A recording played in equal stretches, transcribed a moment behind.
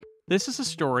This is a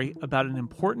story about an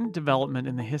important development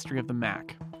in the history of the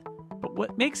Mac. But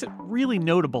what makes it really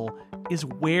notable is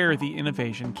where the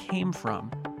innovation came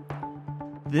from.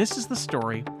 This is the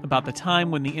story about the time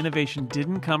when the innovation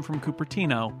didn't come from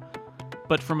Cupertino,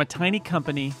 but from a tiny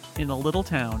company in a little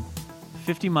town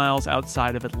 50 miles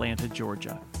outside of Atlanta,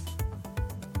 Georgia.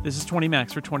 This is 20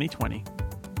 Macs for 2020.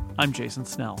 I'm Jason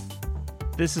Snell.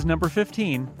 This is number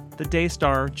 15, the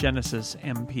Daystar Genesis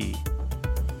MP.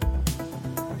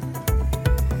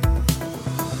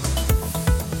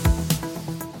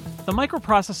 The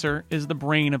microprocessor is the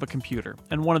brain of a computer,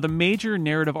 and one of the major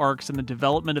narrative arcs in the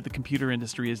development of the computer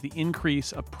industry is the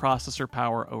increase of processor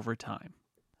power over time.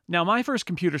 Now, my first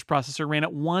computer's processor ran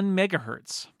at 1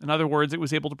 megahertz. In other words, it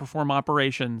was able to perform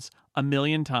operations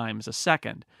 1,000,000 times a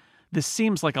second. This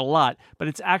seems like a lot, but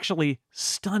it's actually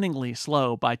stunningly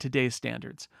slow by today's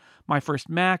standards. My first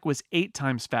Mac was 8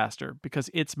 times faster because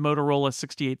its Motorola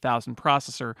 68000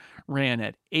 processor ran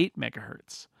at 8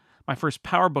 megahertz. My first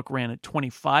PowerBook ran at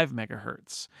 25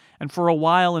 megahertz. And for a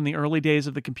while in the early days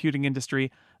of the computing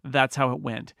industry, that's how it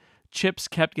went. Chips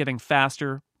kept getting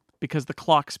faster because the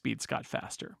clock speeds got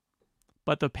faster.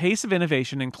 But the pace of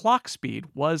innovation in clock speed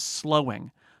was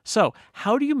slowing. So,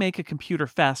 how do you make a computer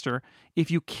faster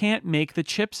if you can't make the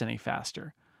chips any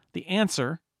faster? The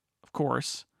answer, of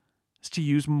course, is to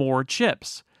use more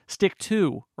chips. Stick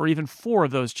 2 or even 4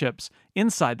 of those chips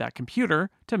inside that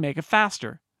computer to make it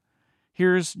faster.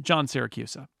 Here's John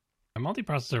Siracusa. A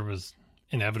multiprocessor was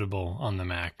inevitable on the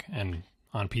Mac and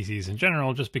on PCs in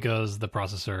general, just because the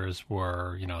processors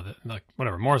were,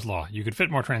 Moore's law. You could fit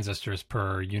more transistors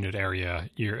per unit area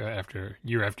year after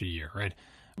year, right?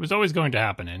 It was always going to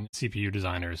happen, and CPU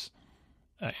designers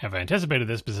have anticipated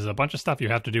this because there's a bunch of stuff you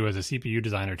have to do as a CPU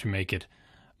designer to make it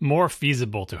more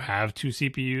feasible to have 2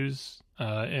 CPUs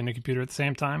in a computer at the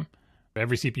same time.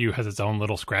 Every CPU has its own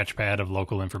little scratch pad of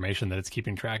local information that it's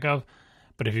keeping track of.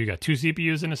 But if you've got 2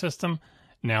 CPUs in a system,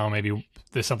 now maybe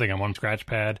there's something on one scratch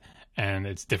pad and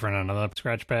it's different on another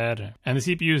scratch pad. And the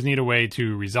CPUs need a way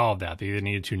to resolve that. They either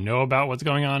need to know about what's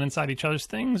going on inside each other's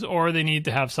things, or they need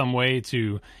to have some way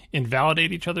to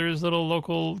invalidate each other's little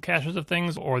local caches of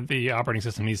things, or the operating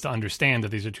system needs to understand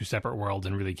that these are 2 separate worlds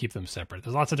and really keep them separate.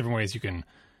 There's lots of different ways you can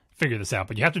figure this out,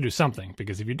 but you have to do something,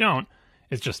 because if you don't,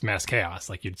 it's just mass chaos.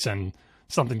 Like you'd send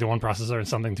something to one processor and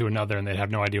something to another, and they'd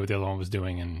have no idea what the other one was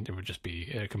doing, and it would just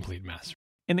be a complete mess.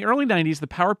 In the early 90s, the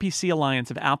PowerPC alliance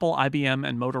of Apple, IBM,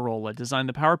 and Motorola designed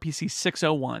the PowerPC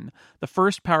 601, the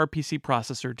first PowerPC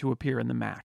processor to appear in the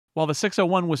Mac. While the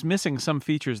 601 was missing some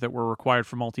features that were required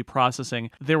for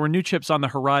multiprocessing, there were new chips on the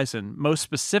horizon, most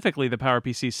specifically the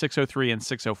PowerPC 603 and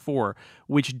 604,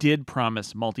 which did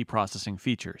promise multiprocessing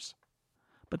features.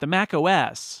 But the Mac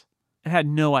OS, it had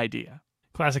no idea.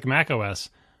 Classic Mac OS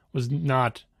was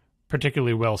not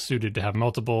particularly well suited to have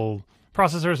multiple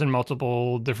processors and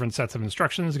multiple different sets of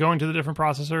instructions going to the different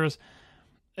processors.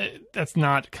 That's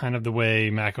not kind of the way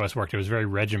Mac OS worked. It was very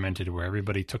regimented, where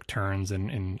everybody took turns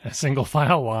in a single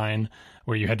file line,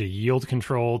 where you had to yield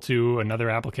control to another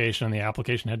application, and the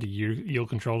application had to yield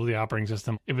control to the operating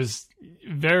system. It was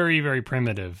very, very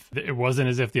primitive. It wasn't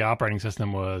as if the operating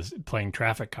system was playing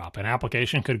traffic cop. An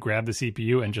application could grab the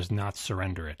CPU and just not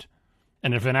surrender it.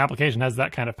 And if an application has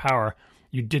that kind of power,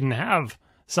 you didn't have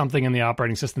something in the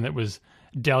operating system that was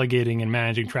delegating and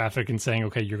managing traffic and saying,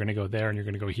 okay, you're going to go there and you're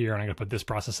going to go here, and I'm going to put this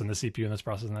process in the CPU and this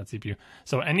process in that CPU.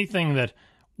 So anything that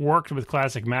worked with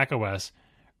classic Mac OS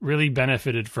really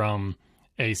benefited from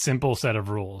a simple set of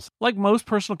rules. Like most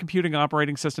personal computing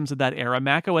operating systems of that era,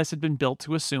 Mac OS had been built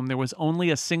to assume there was only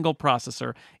a single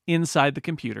processor inside the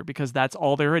computer, because that's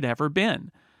all there had ever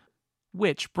been.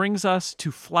 Which brings us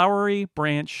to Flowery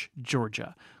Branch,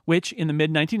 Georgia, which in the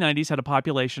mid-1990s had a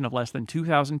population of less than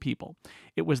 2,000 people.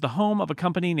 It was the home of a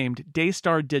company named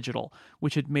Daystar Digital,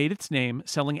 which had made its name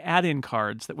selling add-in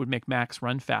cards that would make Macs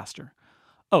run faster.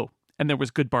 Oh, and there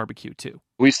was good barbecue, too.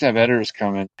 We used to have editors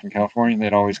come in from California.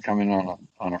 They'd always come in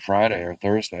on a Friday or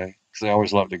Thursday, because they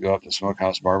always loved to go up to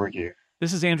Smokehouse Barbecue.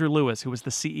 This is Andrew Lewis, who was the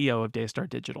CEO of Daystar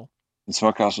Digital. The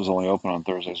Smokehouse was only open on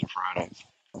Thursdays and Fridays.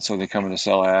 And so they come in to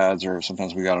sell ads, or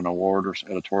sometimes we got an award or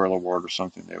editorial award or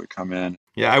something. They would come in.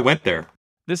 Yeah, I went there.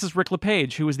 This is Rick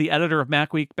LePage, who was the editor of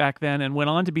Macweek back then and went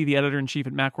on to be the editor-in-chief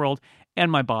at Macworld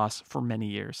and my boss for many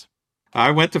years.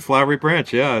 I went to Flowery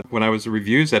Branch, yeah. When I was a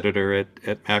reviews editor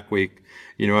at Macweek,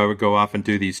 I would go off and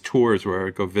do these tours where I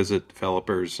would go visit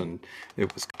developers, and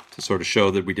it was to sort of show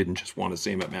that we didn't just want to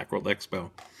see them at Macworld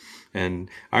Expo. And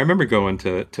I remember going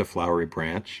to Flowery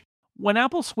Branch. When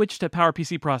Apple switched to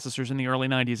PowerPC processors in the early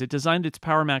 90s, it designed its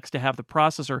Power Macs to have the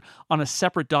processor on a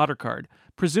separate daughter card,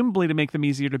 presumably to make them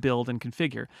easier to build and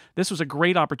configure. This was a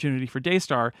great opportunity for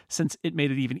Daystar, since it made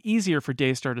it even easier for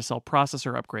Daystar to sell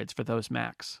processor upgrades for those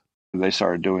Macs. They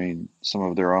started doing some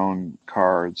of their own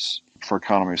cards for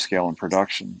economy of scale and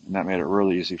production, and that made it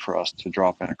really easy for us to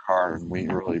drop in a card, and we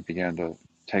really began to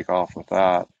take off with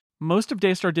that. Most of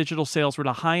Daystar Digital sales were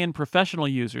to high-end professional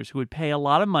users who would pay a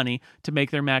lot of money to make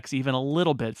their Macs even a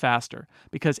little bit faster,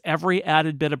 because every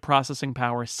added bit of processing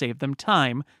power saved them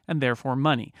time and therefore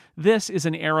money. This is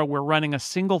an era where running a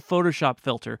single Photoshop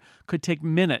filter could take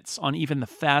minutes on even the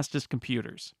fastest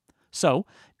computers. So,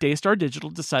 Daystar Digital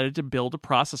decided to build a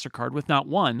processor card with not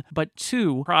one, but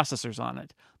two processors on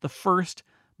it. The first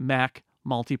Mac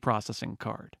multiprocessing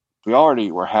card. We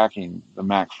already were hacking the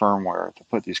Mac firmware to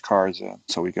put these cards in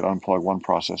so we could unplug one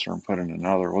processor and put in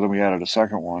another. Well, then we added a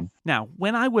second one. Now,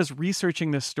 when I was researching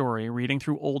this story, reading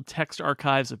through old text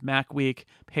archives of MacWeek,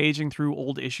 paging through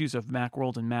old issues of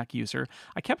Macworld and MacUser,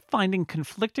 I kept finding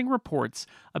conflicting reports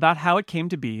about how it came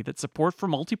to be that support for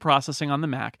multiprocessing on the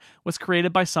Mac was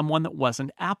created by someone that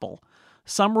wasn't Apple.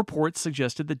 Some reports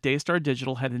suggested that Daystar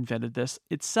Digital had invented this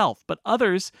itself, but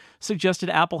others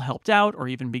suggested Apple helped out or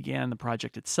even began the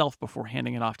project itself before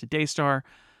handing it off to Daystar.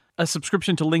 A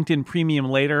subscription to LinkedIn Premium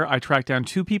later, I tracked down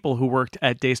two people who worked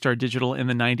at Daystar Digital in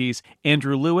the 90s,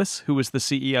 Andrew Lewis, who was the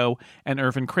CEO, and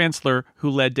Irvin Kranzler, who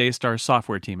led Daystar's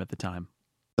software team at the time.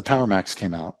 The Power Macs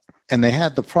came out, and they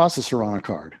had the processor on a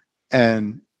card.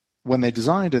 And when they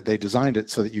designed it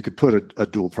so that you could put a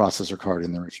dual processor card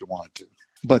in there if you wanted to.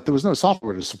 But there was no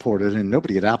software to support it, and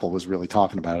nobody at Apple was really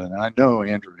talking about it. And I know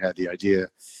Andrew had the idea,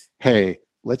 hey,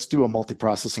 let's do a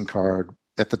multiprocessing card.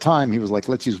 At the time, he was like,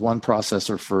 let's use one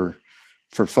processor for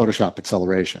Photoshop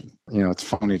acceleration. You know, it's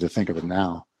funny to think of it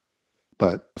now,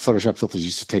 but Photoshop filters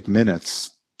used to take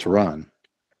minutes to run.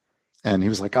 And he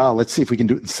was like, let's see if we can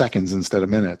do it in seconds instead of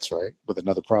minutes, right, with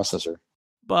another processor.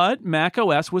 But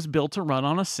macOS was built to run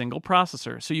on a single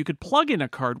processor, so you could plug in a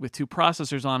card with two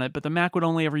processors on it, but the Mac would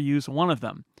only ever use one of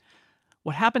them.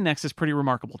 What happened next is pretty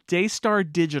remarkable. Daystar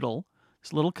Digital,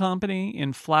 this little company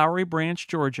in Flowery Branch,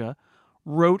 Georgia,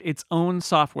 wrote its own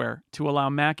software to allow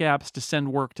Mac apps to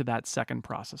send work to that second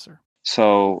processor.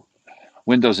 So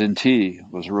Windows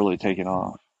NT was really taking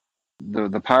off.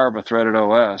 The power of a threaded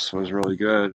OS was really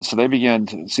good. So they began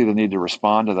to see the need to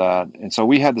respond to that. And so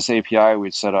we had this API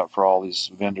we'd set up for all these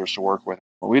vendors to work with.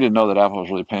 But we didn't know that Apple was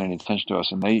really paying any attention to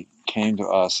us. And they came to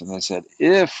us and they said,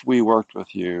 if we worked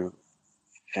with you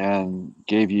and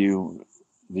gave you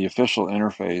the official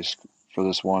interface for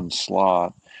this one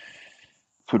slot,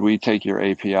 could we take your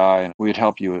API and we'd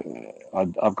help you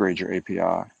upgrade your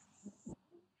API?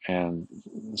 And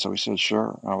so we said,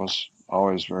 sure. I was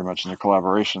always very much in the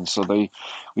collaboration. So we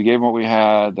gave them what we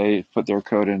had. They put their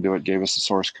code into it, gave us the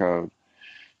source code,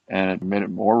 and it made it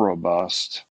more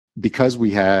robust. Because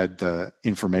we had the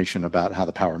information about how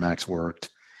the Power Macs worked,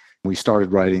 we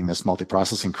started writing this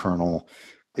multiprocessing kernel.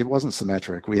 It wasn't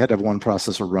symmetric. We had to have one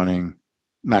processor running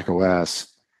Mac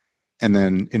OS and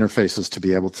then interfaces to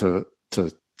be able to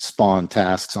spawn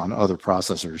tasks on other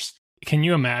processors. Can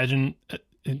you imagine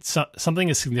something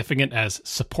as significant as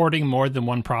supporting more than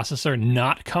one processor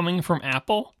not coming from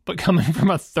Apple, but coming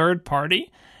from a third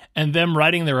party, and them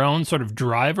writing their own sort of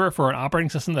driver for an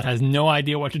operating system that has no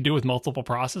idea what to do with multiple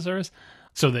processors?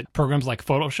 So that programs like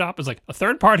Photoshop is like a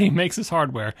third party makes this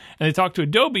hardware, and they talk to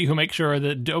Adobe, who makes sure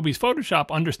that Adobe's Photoshop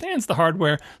understands the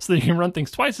hardware so that you can run things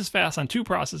twice as fast on two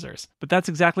processors. But that's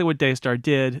exactly what Daystar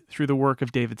did through the work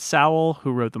of David Sowell,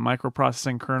 who wrote the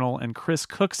microprocessing kernel, and Chris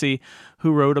Cooksey,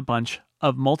 who wrote a bunch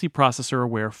of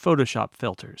multiprocessor-aware Photoshop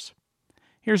filters.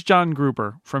 Here's John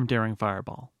Gruber from Daring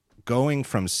Fireball. Going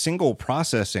from single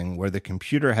processing, where the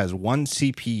computer has one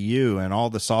CPU and all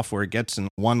the software gets in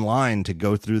one line to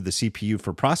go through the CPU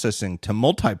for processing, to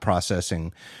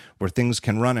multiprocessing, where things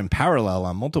can run in parallel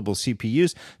on multiple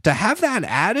CPUs, to have that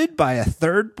added by a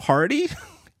third party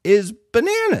is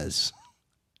bananas.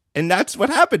 And that's what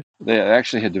happened. They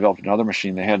actually had developed another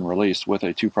machine they hadn't released with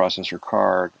a two-processor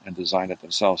card and designed it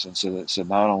themselves. And so it said,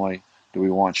 not only do we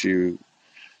want you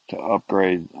to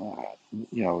upgrade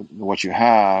what you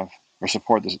have or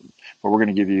support this, but we're going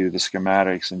to give you the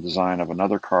schematics and design of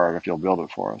another card if you'll build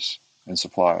it for us and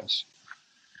supply us.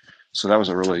 So that was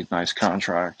a really nice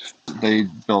contract. They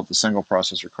built the single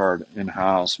processor card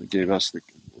in-house. We gave us the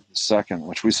second,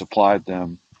 which we supplied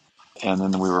them, and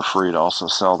then we were free to also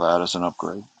sell that as an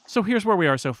upgrade. So here's where we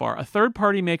are so far. A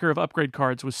third-party maker of upgrade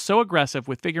cards was so aggressive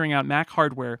with figuring out Mac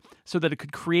hardware so that it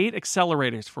could create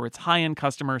accelerators for its high-end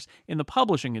customers in the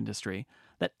publishing industry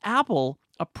that Apple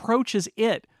approaches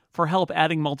it for help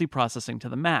adding multiprocessing to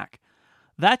the Mac.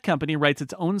 That company writes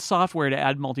its own software to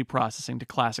add multiprocessing to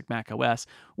classic Mac OS,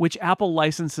 which Apple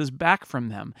licenses back from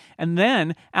them. And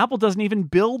then Apple doesn't even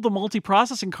build the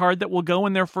multiprocessing card that will go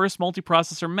in their first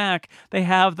multiprocessor Mac. They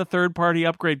have the third-party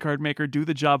upgrade card maker do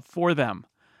the job for them.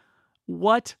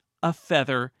 What a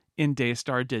feather in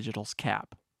Daystar Digital's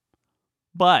cap.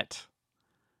 But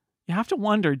you have to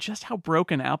wonder just how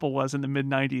broken Apple was in the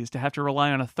mid-90s to have to rely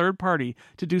on a third party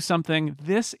to do something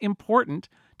this important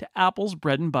to Apple's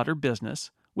bread and butter business,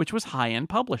 which was high-end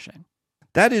publishing.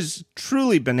 That is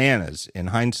truly bananas in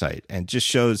hindsight, and just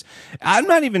shows, I'm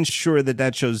not even sure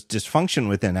that shows dysfunction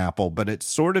within Apple, but it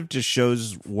sort of just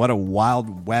shows what a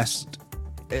Wild West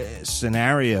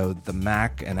scenario the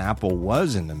Mac and Apple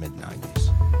was in the mid-90s.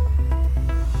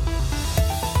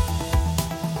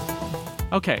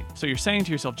 Okay, so you're saying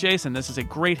to yourself, Jason, this is a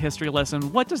great history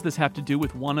lesson. What does this have to do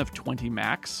with one of 20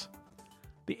 Macs?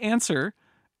 The answer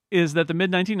is that the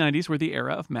mid-1990s were the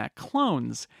era of Mac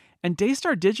clones, and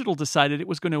Daystar Digital decided it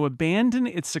was going to abandon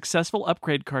its successful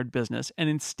upgrade card business and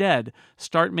instead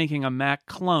start making a Mac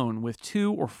clone with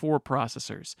 2 or 4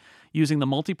 processors, using the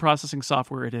multiprocessing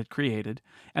software it had created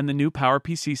and the new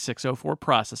PowerPC 604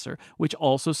 processor, which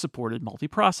also supported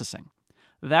multiprocessing.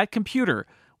 That computer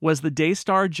was the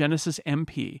Daystar Genesis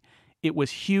MP. It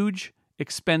was huge,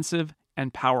 expensive,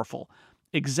 and powerful.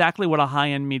 Exactly what a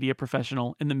high-end media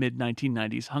professional in the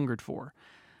mid-1990s hungered for.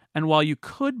 And while you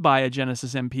could buy a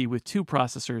Genesis MP with 2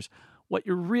 processors, what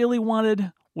you really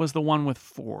wanted was the one with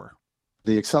 4.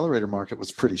 The accelerator market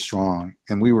was pretty strong,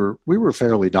 and we were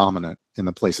fairly dominant in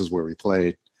the places where we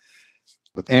played.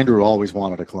 But Andrew always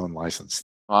wanted a clone license.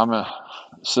 I'm a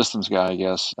systems guy, I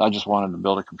guess. I just wanted to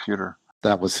build a computer.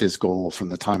 That was his goal from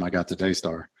the time I got to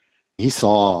Daystar. He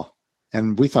saw,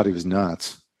 and we thought he was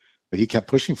nuts, but he kept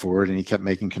pushing forward and he kept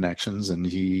making connections, and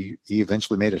he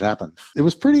eventually made it happen. It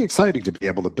was pretty exciting to be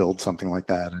able to build something like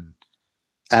that and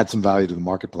add some value to the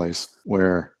marketplace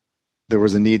where there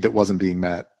was a need that wasn't being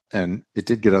met. And it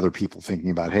did get other people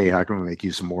thinking about, hey, how can we make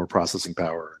use of more processing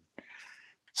power?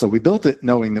 So we built it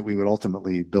knowing that we would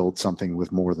ultimately build something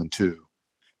with more than 2.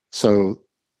 So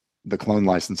the clone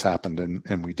license happened,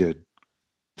 and we did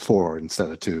 4 instead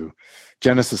of 2.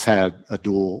 Genesis had a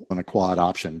dual and a quad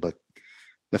option, but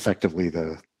effectively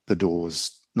the dual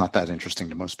was not that interesting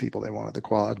to most people. They wanted the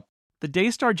quad. The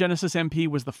Daystar Genesis MP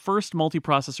was the first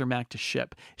multiprocessor Mac to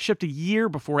ship. It shipped a year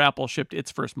before Apple shipped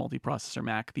its first multiprocessor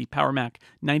Mac, the PowerMac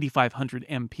 9500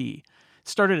 MP. It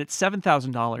started at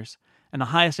 $7,000, and the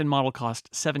highest end model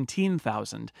cost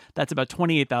 $17,000. That's about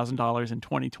 $28,000 in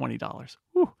 2020 dollars.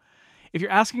 Whew. If you're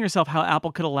asking yourself how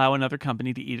Apple could allow another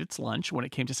company to eat its lunch when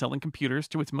it came to selling computers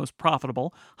to its most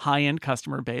profitable, high-end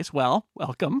customer base, well,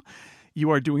 welcome. You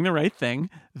are doing the right thing.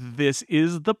 This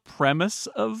is the premise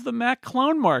of the Mac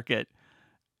clone market.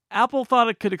 Apple thought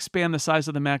it could expand the size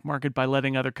of the Mac market by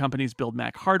letting other companies build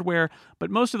Mac hardware, but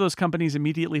most of those companies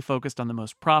immediately focused on the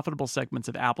most profitable segments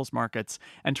of Apple's markets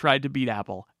and tried to beat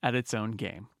Apple at its own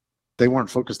game. They weren't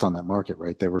focused on that market,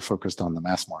 right? They were focused on the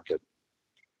mass market.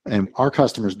 And our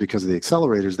customers, because of the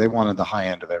accelerators, they wanted the high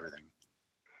end of everything.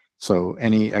 So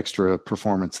any extra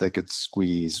performance they could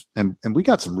squeeze. And we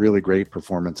got some really great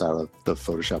performance out of the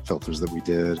Photoshop filters that we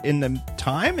did. In the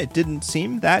time, it didn't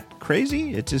seem that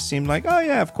crazy. It just seemed like, oh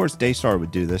yeah, of course Daystar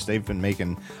would do this. They've been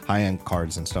making high-end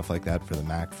cards and stuff like that for the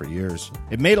Mac for years.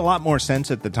 It made a lot more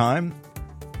sense at the time.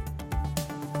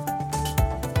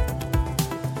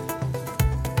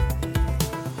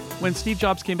 When Steve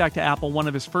Jobs came back to Apple, one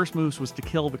of his first moves was to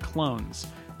kill the clones,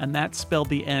 and that spelled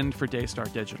the end for Daystar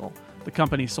Digital. The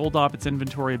company sold off its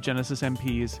inventory of Genesis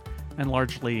MPs and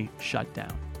largely shut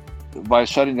down. By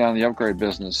shutting down the upgrade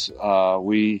business,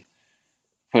 we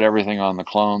put everything on the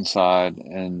clone side,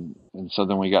 and so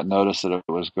then we got notice that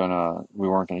we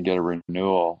weren't gonna get a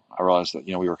renewal. I realized that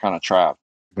we were kind of trapped.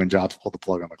 When Jobs pulled the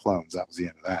plug on the clones, that was the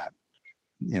end of that.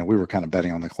 We were kind of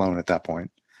betting on the clone at that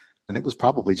point. And it was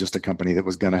probably just a company that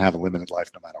was going to have a limited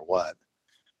life no matter what.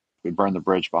 We burned the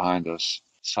bridge behind us.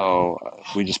 So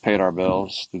we just paid our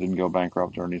bills. They didn't go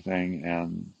bankrupt or anything.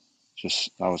 And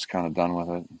I was kind of done with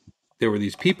it. There were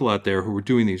these people out there who were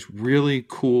doing these really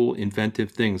cool,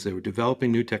 inventive things. They were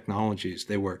developing new technologies.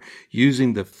 They were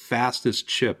using the fastest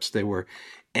chips. They were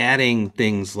adding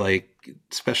things like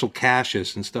special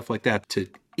caches and stuff like that to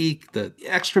eke the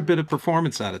extra bit of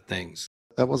performance out of things.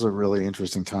 That was a really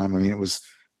interesting time. I mean, it was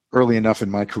early enough in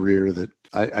my career that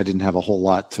I didn't have a whole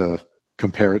lot to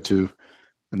compare it to.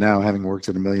 And now, having worked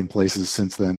at a million places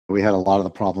since then, we had a lot of the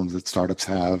problems that startups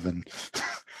have. And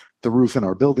the roof in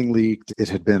our building leaked. It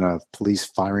had been a police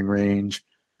firing range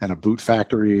and a boot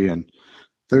factory. And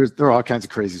there are all kinds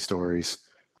of crazy stories,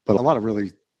 but a lot of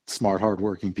really smart,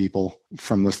 hardworking people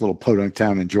from this little podunk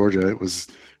town in Georgia. It was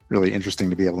really interesting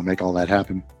to be able to make all that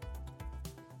happen.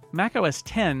 macOS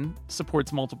 10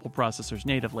 supports multiple processors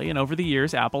natively, and over the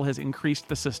years, Apple has increased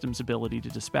the system's ability to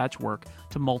dispatch work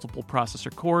to multiple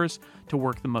processor cores to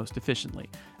work the most efficiently.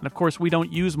 And of course, we don't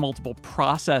use multiple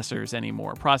processors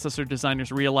anymore. Processor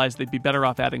designers realized they'd be better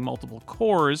off adding multiple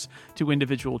cores to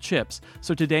individual chips.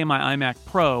 So today, my iMac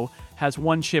Pro has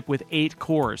one chip with 8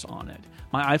 cores on it.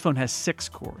 My iPhone has 6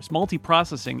 cores.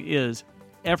 Multiprocessing is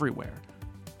everywhere.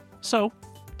 So,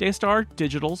 Daystar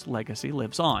Digital's legacy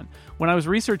lives on. When I was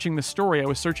researching this story, I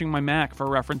was searching my Mac for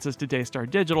references to Daystar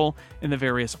Digital in the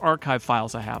various archive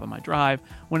files I have on my drive,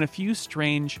 when a few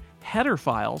strange header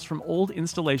files from old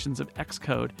installations of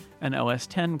Xcode and OS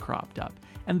X cropped up.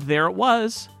 And there it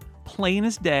was, plain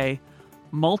as day,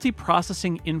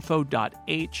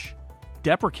 multiprocessinginfo.h,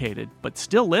 deprecated but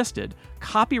still listed,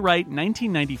 copyright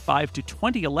 1995 to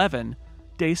 2011,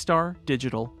 Daystar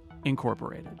Digital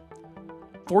Incorporated.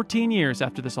 14 years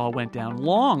after this all went down,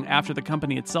 long after the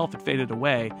company itself had faded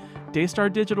away, Daystar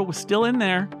Digital was still in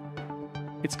there,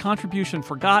 its contribution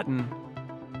forgotten,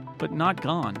 but not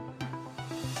gone.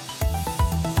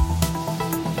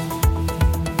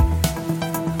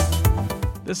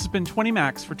 This has been 20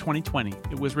 Macs for 2020.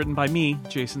 It was written by me,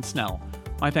 Jason Snell.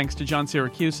 My thanks to John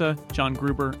Siracusa, John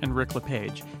Gruber, and Rick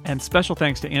LePage. And special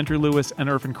thanks to Andrew Lewis and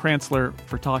Irvin Kranzler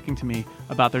for talking to me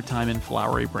about their time in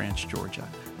Flowery Branch, Georgia.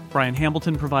 Brian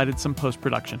Hambleton provided some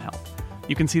post-production help.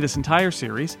 You can see this entire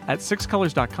series at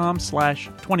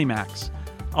sixcolors.com/20macs.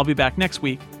 I'll be back next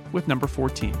week with number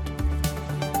 14.